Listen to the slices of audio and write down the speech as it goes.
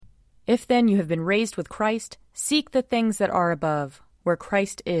If then you have been raised with Christ, seek the things that are above, where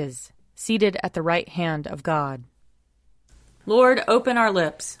Christ is, seated at the right hand of God. Lord, open our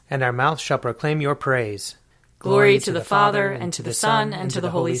lips, and our mouth shall proclaim your praise. Glory to the Father, and to the Son, and to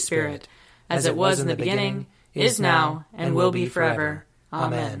the Holy Spirit, as it was in the beginning, is now, and will be forever.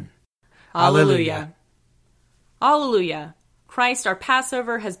 Amen. Alleluia. Alleluia. Christ our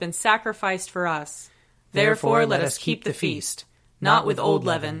Passover has been sacrificed for us. Therefore let us keep the feast, not with old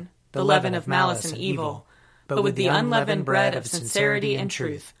leaven, the leaven of malice and evil, but with the unleavened bread of sincerity and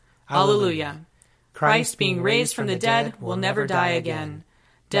truth. Alleluia. Christ, being raised from the dead, will never die again.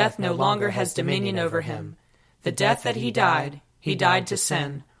 Death no longer has dominion over him. The death that he died to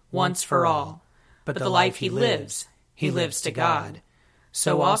sin, once for all. But the life he lives to God.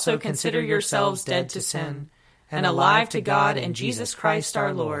 So also consider yourselves dead to sin, and alive to God in Jesus Christ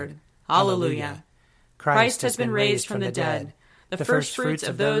our Lord. Alleluia. Christ has been raised from the dead, the firstfruits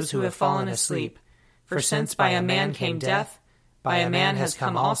of those who have fallen asleep. For since by a man came death, by a man has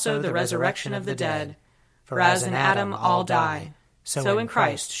come also the resurrection of the dead. For as in Adam all die, so in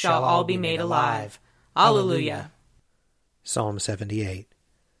Christ shall all be made alive. Alleluia. Psalm 78.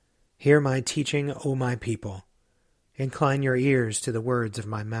 Hear my teaching, O my people. Incline your ears to the words of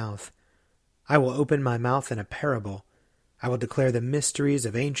my mouth. I will open my mouth in a parable. I will declare the mysteries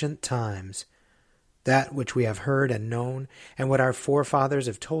of ancient times. That which we have heard and known, and what our forefathers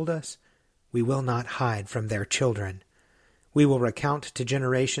have told us, we will not hide from their children. We will recount to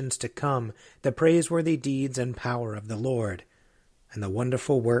generations to come the praiseworthy deeds and power of the Lord, and the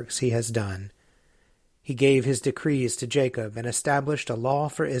wonderful works he has done. He gave his decrees to Jacob and established a law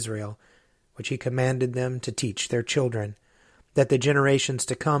for Israel, which he commanded them to teach their children, that the generations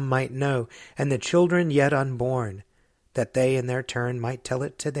to come might know, and the children yet unborn, that they in their turn might tell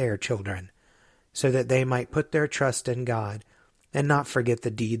it to their children, so that they might put their trust in God, and not forget the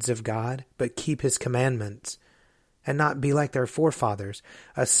deeds of God, but keep his commandments, and not be like their forefathers,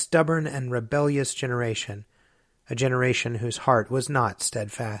 a stubborn and rebellious generation, a generation whose heart was not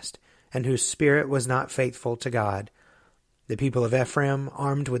steadfast, and whose spirit was not faithful to God. The people of Ephraim,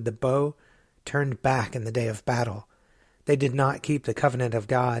 armed with the bow, turned back in the day of battle. They did not keep the covenant of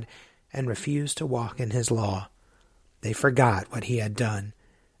God, and refused to walk in his law. They forgot what he had done,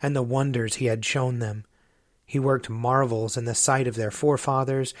 and the wonders he had shown them. He worked marvels in the sight of their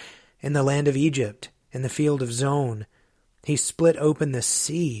forefathers, in the land of Egypt, in the field of Zon. He split open the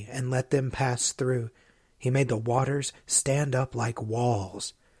sea and let them pass through. He made the waters stand up like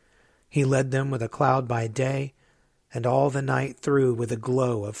walls. He led them with a cloud by day, and all the night through with a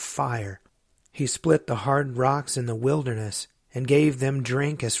glow of fire. He split the hard rocks in the wilderness, and gave them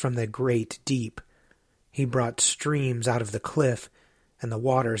drink as from the great deep. He brought streams out of the cliff, and the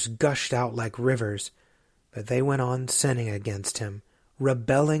waters gushed out like rivers. But they went on sinning against him,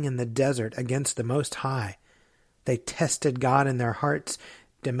 rebelling in the desert against the Most High. They tested God in their hearts,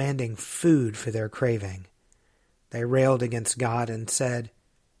 demanding food for their craving. They railed against God and said,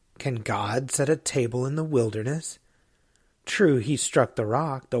 "Can God set a table in the wilderness? True, he struck the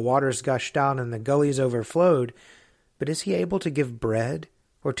rock, the waters gushed out, and the gullies overflowed, but is he able to give bread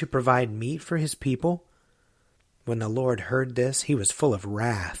or to provide meat for his people?" When the Lord heard this, he was full of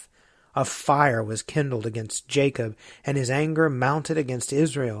wrath. A fire was kindled against Jacob, and his anger mounted against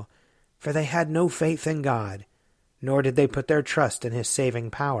Israel, for they had no faith in God, nor did they put their trust in his saving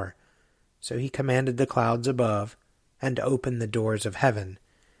power. So he commanded the clouds above, and opened the doors of heaven.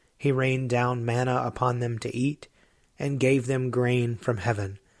 He rained down manna upon them to eat, and gave them grain from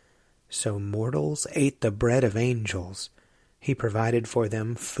heaven. So mortals ate the bread of angels. He provided for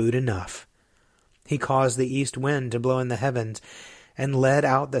them food enough. He caused the east wind to blow in the heavens, and led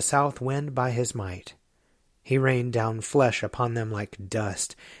out the south wind by his might. He rained down flesh upon them like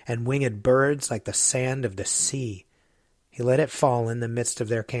dust, and winged birds like the sand of the sea. He let it fall in the midst of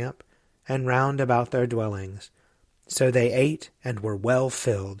their camp, and round about their dwellings. So they ate and were well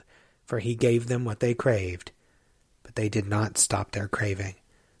filled, for he gave them what they craved. But they did not stop their craving,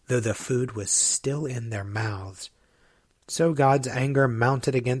 though the food was still in their mouths. So God's anger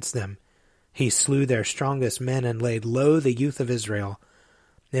mounted against them. He slew their strongest men and laid low the youth of Israel.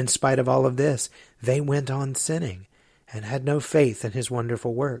 In spite of all of this, they went on sinning, and had no faith in his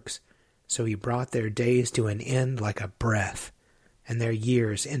wonderful works. So he brought their days to an end like a breath, and their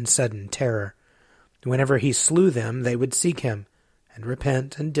years in sudden terror. Whenever he slew them, they would seek him, and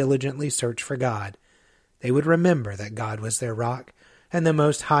repent and diligently search for God. They would remember that God was their rock, and the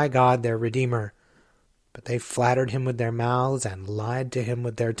Most High God their Redeemer. But they flattered him with their mouths, and lied to him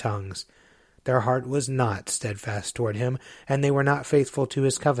with their tongues. Their heart was not steadfast toward him, and they were not faithful to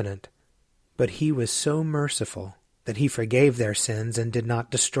his covenant. But he was so merciful that he forgave their sins and did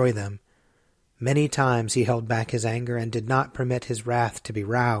not destroy them. Many times he held back his anger and did not permit his wrath to be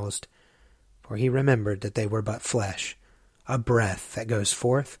roused, for he remembered that they were but flesh, a breath that goes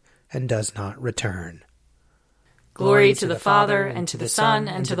forth and does not return. Glory to the Father, and to the Son,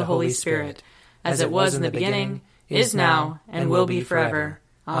 and to the Holy Spirit, as it was in the beginning, is now, and will be forever.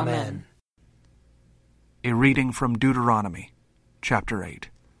 Amen. A reading from Deuteronomy, chapter 8.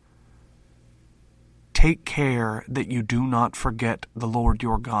 Take care that you do not forget the Lord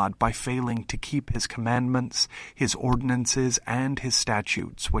your God by failing to keep his commandments, his ordinances, and his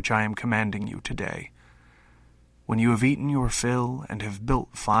statutes, which I am commanding you today. When you have eaten your fill and have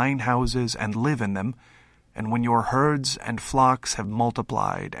built fine houses and live in them, and when your herds and flocks have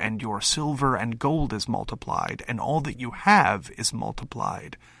multiplied, and your silver and gold is multiplied, and all that you have is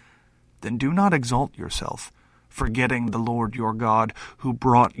multiplied, then do not exalt yourself, forgetting the Lord your God, who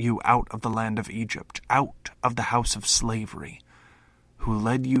brought you out of the land of Egypt, out of the house of slavery, who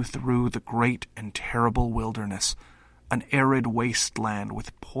led you through the great and terrible wilderness, an arid wasteland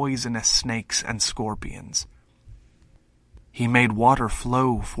with poisonous snakes and scorpions. He made water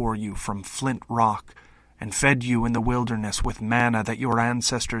flow for you from flint rock, and fed you in the wilderness with manna that your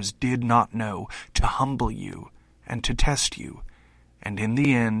ancestors did not know, to humble you and to test you, and in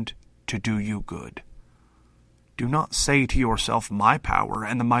the end to do you good. Do not say to yourself, my power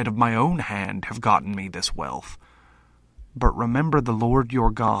and the might of my own hand have gotten me this wealth. But remember the Lord your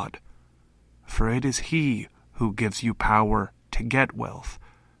God, for it is he who gives you power to get wealth,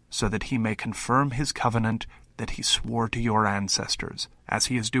 so that he may confirm his covenant that he swore to your ancestors, as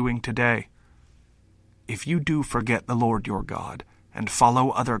he is doing today. If you do forget the Lord your God, and follow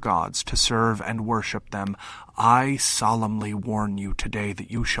other gods to serve and worship them, I solemnly warn you today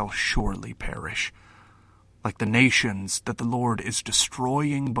that you shall surely perish. Like the nations that the Lord is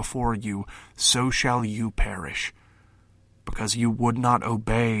destroying before you, so shall you perish, because you would not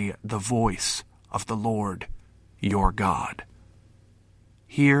obey the voice of the Lord your God.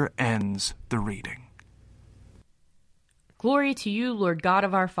 Here ends the reading. Glory to you, Lord God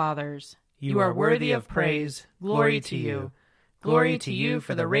of our fathers. You are worthy of praise. Glory to you. Glory to you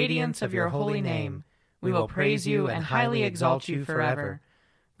for the radiance of your holy name. We will praise you and highly exalt you forever.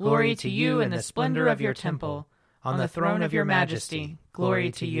 Glory to you in the splendor of your temple. On the throne of your majesty,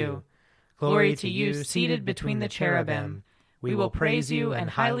 glory to you. Glory to you seated between the cherubim. We will praise you and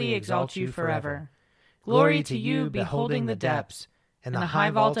highly exalt you forever. Glory to you beholding the depths. In the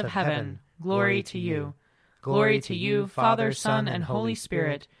high vault of heaven, glory to you. Glory to you, Father, Son, and Holy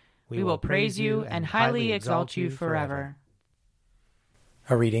Spirit. We will praise you and highly exalt you forever.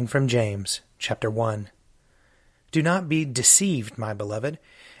 A reading from James, chapter 1. Do not be deceived, my beloved.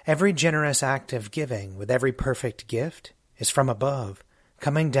 Every generous act of giving, with every perfect gift, is from above,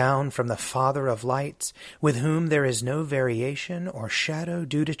 coming down from the Father of lights, with whom there is no variation or shadow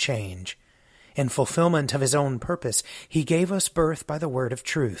due to change. In fulfillment of his own purpose, he gave us birth by the word of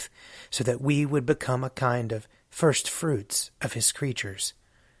truth, so that we would become a kind of first fruits of his creatures.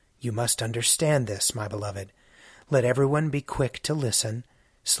 You must understand this, my beloved. Let everyone be quick to listen,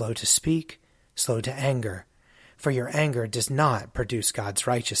 slow to speak, slow to anger, for your anger does not produce God's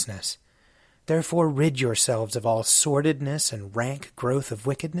righteousness. Therefore rid yourselves of all sordidness and rank growth of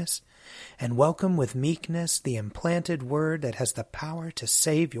wickedness, and welcome with meekness the implanted word that has the power to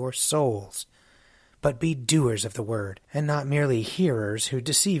save your souls. But be doers of the word, and not merely hearers who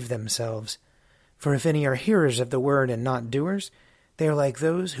deceive themselves. For if any are hearers of the word and not doers, they are like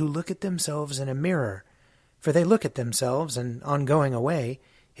those who look at themselves in a mirror. For they look at themselves, and on going away,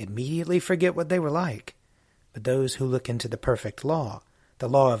 immediately forget what they were like. But those who look into the perfect law, the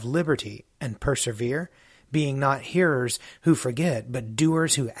law of liberty, and persevere, being not hearers who forget, but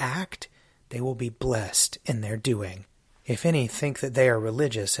doers who act, they will be blessed in their doing. If any think that they are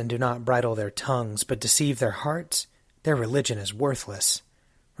religious and do not bridle their tongues, but deceive their hearts, their religion is worthless.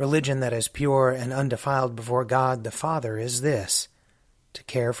 Religion that is pure and undefiled before God the Father is this: to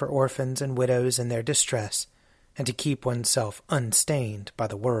care for orphans and widows in their distress, and to keep oneself unstained by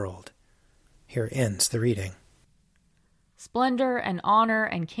the world. Here ends the reading. Splendor and honor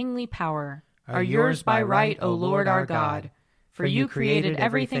and kingly power are yours by right, O Lord our God, for you created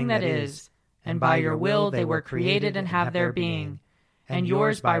everything that is, and by your will they were created and have their being. And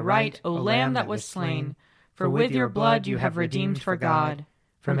yours by right, O Lamb that was slain, for with your blood you have redeemed for God,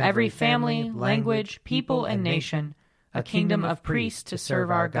 from every family, language, people, and nation, a kingdom of priests to serve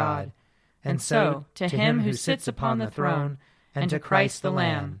our God. And so, to him who sits upon the throne, and to Christ the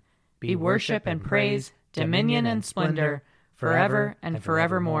Lamb, be worship and praise, dominion and splendor, forever and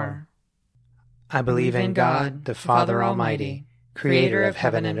forevermore. I believe in God, the Father Almighty, creator of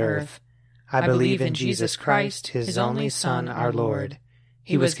heaven and earth. I believe in Jesus Christ, his only Son, our Lord.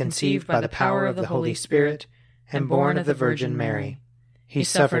 He was conceived by the power of the Holy Spirit and born of the Virgin Mary. He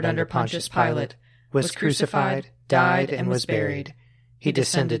suffered under Pontius Pilate, was crucified, died, and was buried. He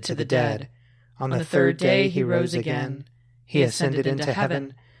descended to the dead. On the third day he rose again. He ascended into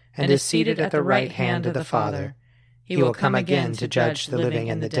heaven and is seated at the right hand of the Father. He will come again to judge the living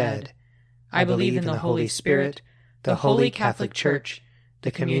and the dead. I believe in the Holy Spirit, the Holy Catholic Church,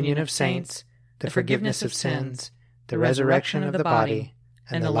 the communion of saints, the forgiveness of sins, the resurrection of the body,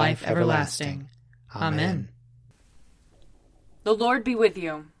 and the life everlasting. Amen. The Lord be with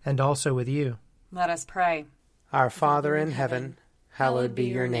you. And also with you. Let us pray. Our Father in heaven, hallowed be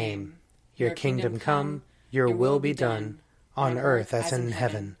your name. Your kingdom come, your will be done, on earth as in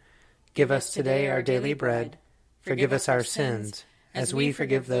heaven. Give us today our daily bread. Forgive us our sins, as we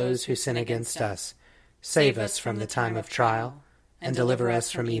forgive those who sin against us. Save us from the time of trial, and deliver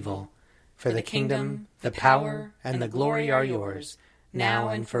us from evil. For the kingdom, the power, and the glory are yours, now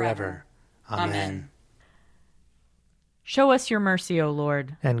and forever. Amen. Show us your mercy, O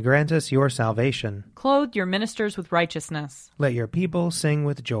Lord. And grant us your salvation. Clothe your ministers with righteousness. Let your people sing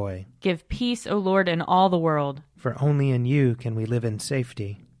with joy. Give peace, O Lord, in all the world. For only in you can we live in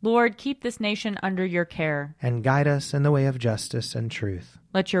safety. Lord, keep this nation under your care. And guide us in the way of justice and truth.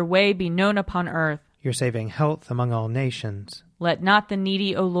 Let your way be known upon earth. Your saving health among all nations. Let not the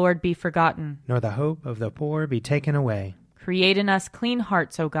needy, O Lord, be forgotten. Nor the hope of the poor be taken away. Create in us clean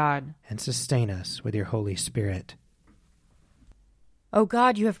hearts, O God. And sustain us with your Holy Spirit. O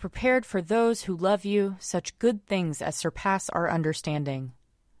God, you have prepared for those who love you such good things as surpass our understanding.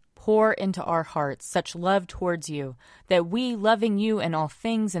 Pour into our hearts such love towards you, that we, loving you in all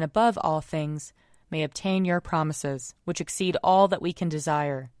things and above all things, may obtain your promises, which exceed all that we can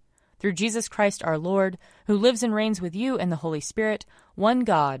desire. Through Jesus Christ our Lord, who lives and reigns with you in the Holy Spirit, one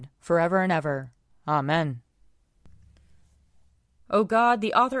God, forever and ever. Amen. O God,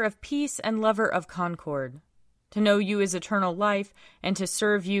 the author of peace and lover of concord, to know you is eternal life, and to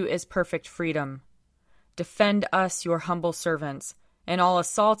serve you is perfect freedom. Defend us, your humble servants, in all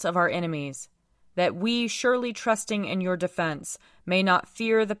assaults of our enemies, that we, surely trusting in your defense, may not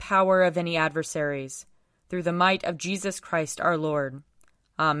fear the power of any adversaries. Through the might of Jesus Christ our Lord.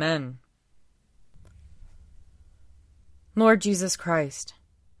 Amen. Lord Jesus Christ,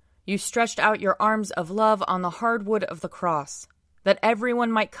 you stretched out your arms of love on the hard wood of the cross, that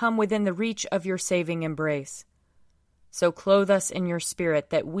everyone might come within the reach of your saving embrace. So clothe us in your Spirit,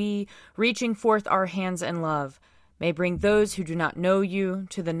 that we, reaching forth our hands in love, may bring those who do not know you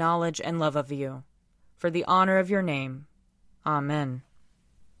to the knowledge and love of you. For the honor of your name. Amen.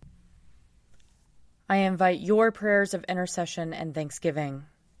 I invite your prayers of intercession and thanksgiving.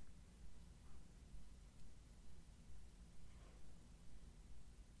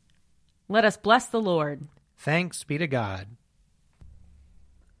 Let us bless the Lord. Thanks be to God.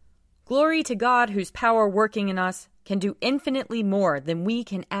 Glory to God, whose power working in us can do infinitely more than we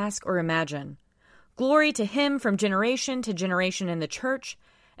can ask or imagine. Glory to him from generation to generation in the church,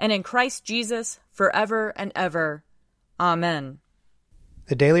 and in Christ Jesus, forever and ever. Amen.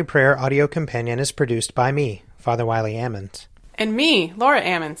 The Daily Prayer audio companion is produced by me, Father Wiley Ammons. And me, Laura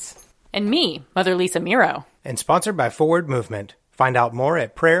Ammons. And me, Mother Lisa Miro. And sponsored by Forward Movement. Find out more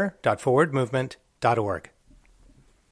at prayer.forwardmovement.org.